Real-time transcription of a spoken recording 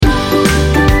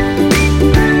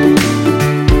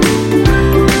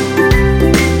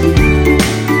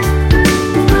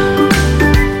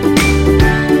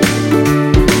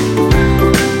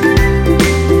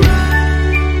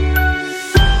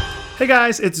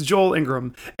guys, it's Joel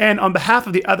Ingram, and on behalf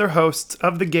of the other hosts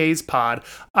of the Gays Pod,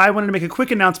 I wanted to make a quick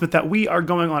announcement that we are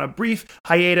going on a brief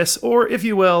hiatus, or if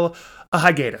you will, a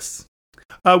hiatus.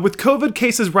 With COVID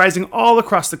cases rising all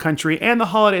across the country and the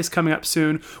holidays coming up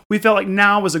soon, we felt like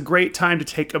now was a great time to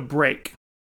take a break.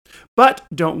 But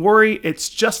don't worry, it's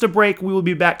just a break. We will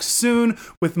be back soon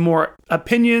with more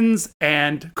opinions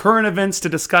and current events to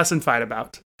discuss and fight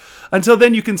about. Until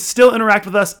then, you can still interact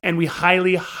with us, and we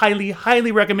highly, highly,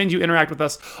 highly recommend you interact with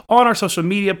us on our social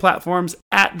media platforms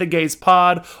at The Gays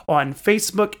Pod on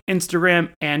Facebook,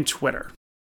 Instagram, and Twitter.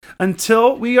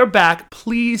 Until we are back,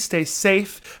 please stay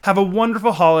safe, have a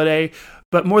wonderful holiday,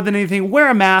 but more than anything, wear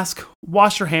a mask,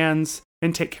 wash your hands,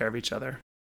 and take care of each other.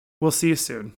 We'll see you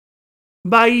soon.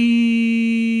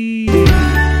 Bye!